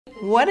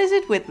What is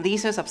it with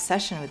Lisa's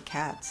obsession with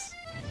cats?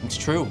 It's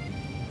true.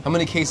 How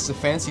many cases of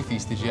Fancy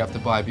Feast did you have to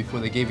buy before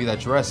they gave you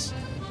that dress?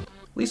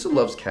 Lisa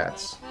loves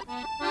cats.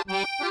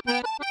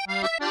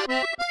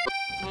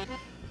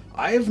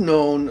 I have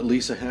known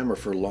Lisa Hammer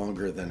for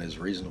longer than is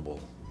reasonable.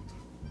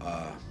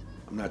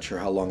 I'm not sure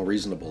how long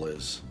reasonable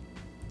is.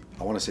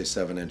 I want to say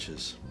 7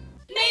 inches.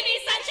 Maybe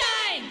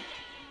Sunshine!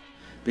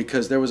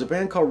 Because there was a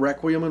band called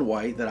Requiem in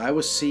White that I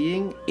was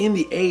seeing in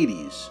the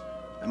 80s.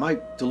 Am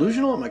I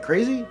delusional? Am I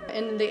crazy?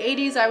 In the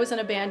 80s, I was in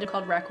a band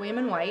called Requiem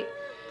in White,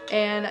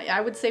 and I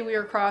would say we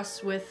were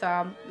crossed with,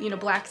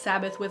 Black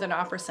Sabbath with an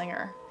opera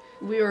singer.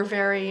 We were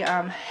very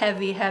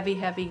heavy, heavy,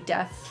 heavy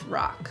death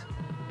rock,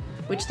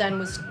 which then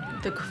was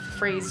the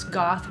phrase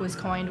goth was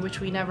coined,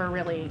 which we never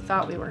really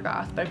thought we were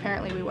goth, but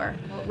apparently we were.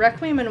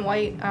 Requiem in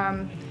White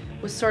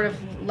was sort of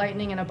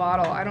lightning in a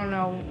bottle. I don't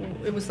know,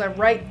 it was the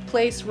right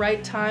place,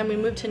 right time. We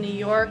moved to New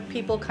York,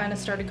 people kind of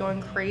started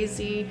going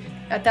crazy.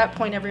 At that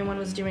point, everyone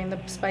was doing the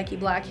spiky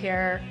black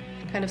hair,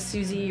 kind of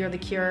Susie or The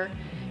Cure,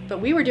 but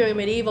we were doing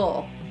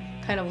medieval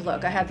kind of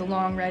look. I had the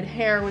long red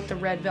hair with the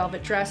red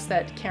velvet dress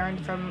that Karen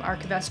from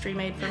Archivestry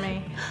made for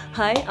me.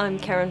 Hi, I'm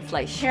Karen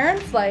Fleisch. Karen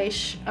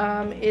Fleisch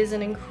is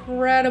an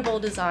incredible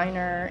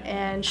designer,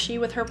 and she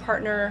with her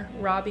partner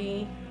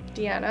Robi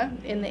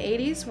in the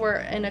 80s were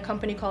in a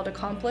company called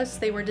Accomplice.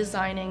 They were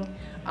designing,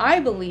 I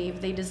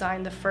believe they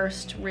designed the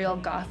first real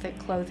Gothic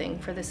clothing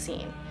for the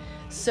scene.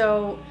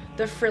 So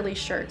the frilly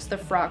shirts, the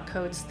frock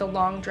coats, the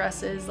long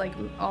dresses, like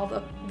all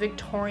the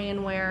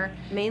Victorian wear.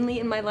 Mainly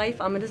in my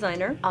life, I'm a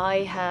designer.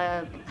 I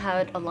have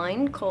had a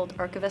line called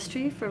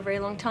Archivestry for a very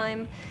long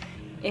time,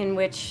 in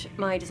which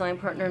my design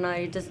partner and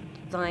I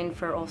designed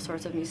for all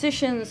sorts of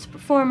musicians,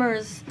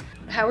 performers.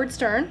 Howard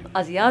Stern,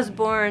 Ozzy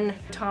Osborne,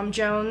 Tom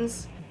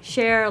Jones,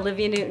 Cher,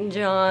 Olivia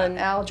Newton-John,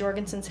 Al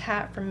Jorgensen's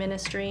hat from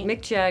Ministry,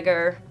 Mick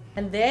Jagger.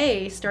 And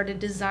they started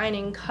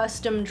designing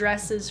custom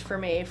dresses for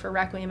me for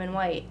Requiem in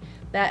White.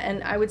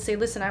 And I would say,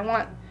 listen,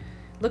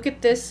 look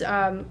at this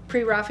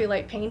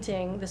pre-Raphaelite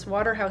painting, this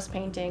Waterhouse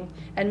painting,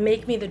 and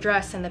make me the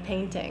dress and the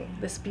painting.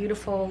 This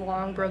beautiful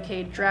long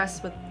brocade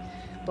dress with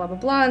blah, blah,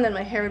 blah, and then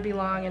my hair would be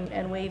long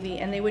and wavy,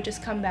 and they would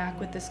just come back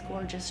with this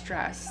gorgeous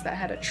dress that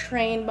had a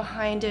train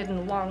behind it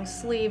and long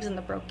sleeves and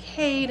the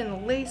brocade and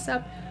the lace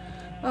up.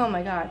 Oh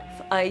my God.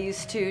 I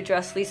used to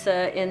dress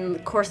Lisa in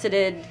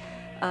corseted,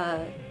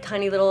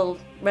 tiny little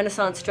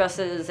Renaissance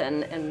dresses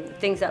and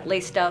things that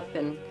laced up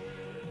and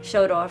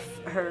showed off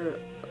her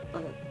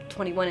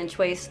 21-inch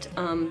waist.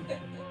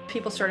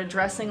 People started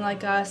dressing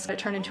like us. It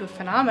turned into a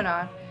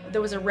phenomenon.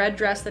 There was a red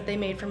dress that they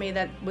made for me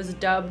that was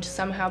dubbed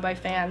somehow by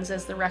fans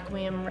as the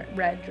Requiem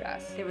red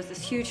dress. There was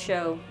this huge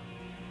show.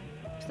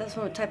 That's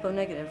one with typo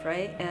negative,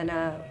 right? And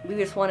we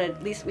just wanted,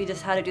 at least we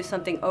just had to do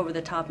something over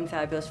the top and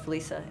fabulous for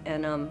Lisa.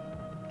 And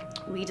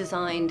we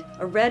designed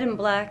a red and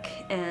black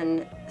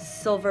and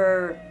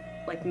silver,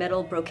 like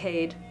metal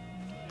brocade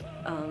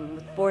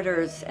with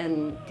borders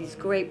and these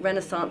great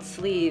Renaissance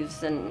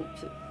sleeves and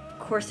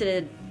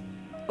corseted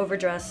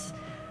overdress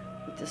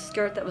with the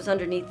skirt that was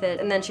underneath it.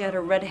 And then she had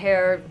her red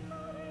hair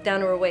down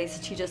to her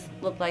waist. She just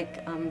looked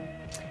like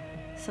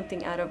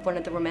something out of one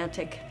of the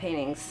romantic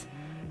paintings.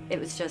 It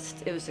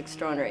was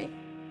extraordinary.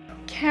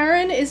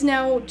 Karen is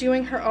now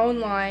doing her own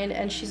line,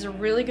 and she's a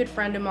really good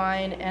friend of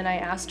mine, and I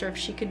asked her if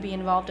she could be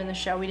involved in the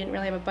show. We didn't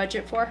really have a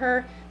budget for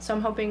her, so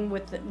I'm hoping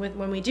with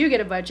when we do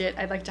get a budget,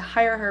 I'd like to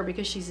hire her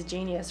because she's a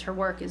genius. Her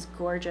work is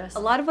gorgeous. A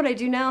lot of what I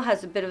do now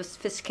has a bit of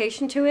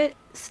sophistication to it.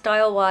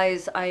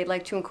 Style-wise, I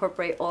like to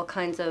incorporate all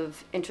kinds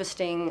of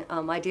interesting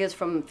ideas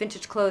from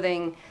vintage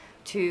clothing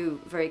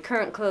to very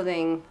current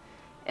clothing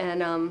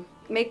and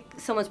make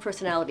someone's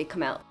personality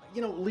come out.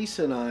 You know,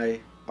 Lisa and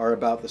I are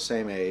about the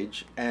same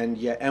age, and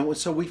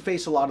so we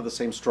face a lot of the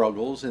same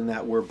struggles in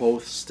that we're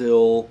both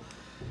still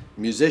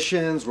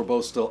musicians, we're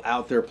both still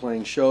out there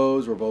playing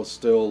shows, we're both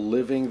still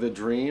living the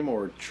dream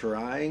or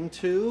trying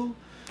to.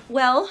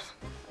 Well,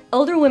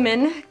 older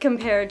women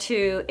compared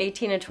to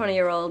 18 and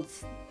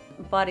 20-year-olds,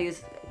 body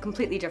is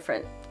completely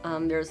different.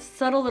 There's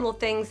subtle little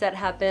things that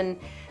happen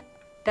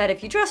that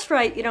if you dress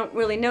right, you don't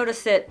really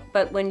notice it,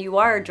 but when you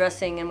are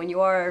dressing and when you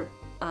are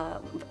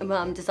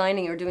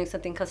designing or doing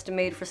something custom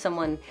made for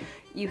someone,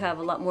 you have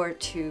a lot more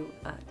to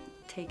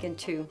take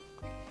into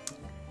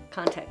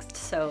context.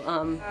 So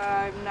I'm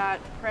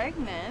not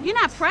pregnant. You're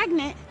not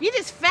pregnant, you're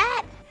just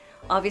fat.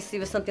 Obviously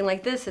with something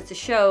like this, it's a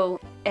show,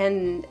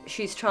 and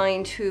she's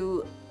trying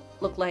to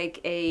look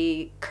like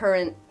a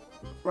current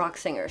rock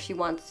singer. She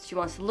wants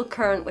to look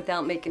current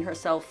without making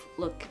herself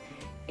look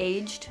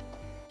aged.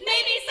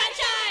 Maybe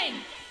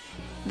Sunshine!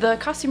 The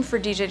costume for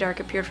DJ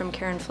Dark appeared from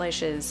Karen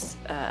Fleisch's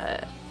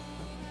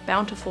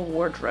bountiful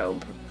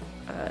wardrobe.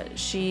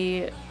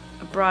 She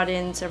brought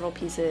in several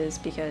pieces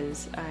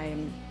because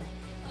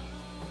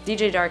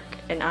DJ Dark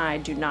and I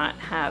do not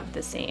have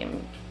the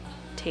same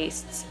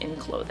tastes in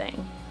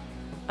clothing.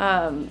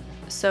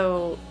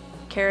 So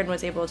Karen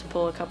was able to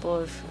pull a couple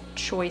of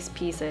choice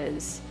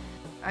pieces.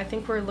 I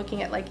think we're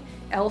looking at like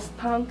elf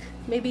punk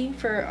maybe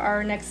for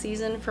our next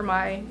season for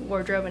my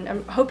wardrobe, and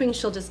I'm hoping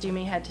she'll just do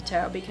me head to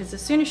toe, because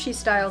as soon as she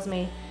styles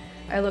me,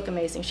 I look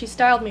amazing. She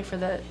styled me for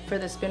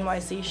this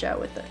NYC show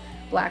with the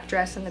black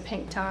dress and the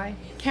pink tie.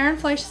 Karen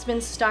Fleisch has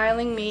been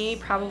styling me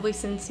probably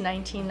since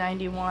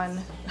 1991.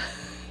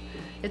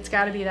 It's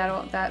got to be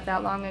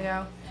that long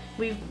ago.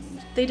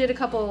 They did a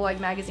couple like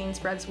magazine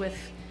spreads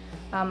with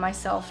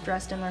myself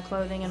dressed in their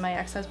clothing and my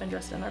ex-husband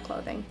dressed in their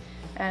clothing,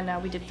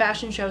 and we did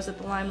fashion shows at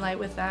the Limelight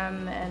with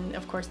them, and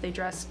of course they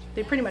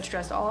pretty much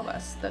dressed all of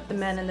us, the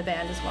men in the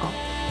band as well.